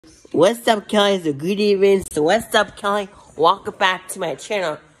What's up, Kelly? So good evening. So what's up, Kelly? Welcome back to my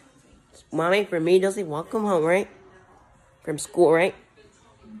channel. Mommy, for me, Dulcie, welcome home, right? From school, right?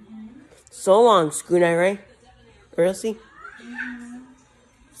 So long, school night, right? Dulcie?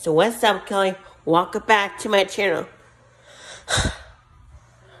 So what's up, Kelly? Welcome back to my channel.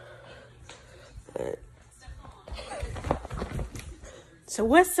 So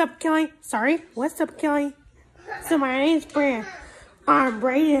what's up, Kelly? Sorry, what's up, Kelly? So my name's Brandon. I'm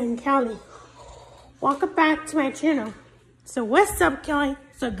Brady and Kelly. Welcome back to my channel. So what's up, Kelly?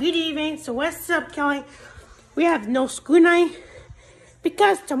 So good evening. So what's up, Kelly? We have no school night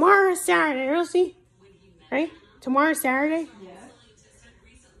because tomorrow is Saturday, Rosie. Right? Tomorrow is Saturday.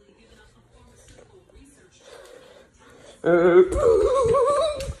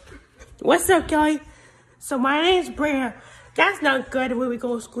 What's up, Kelly? So my name's Brandon. That's not good when we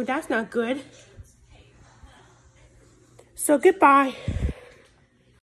go to school. That's not good. So goodbye.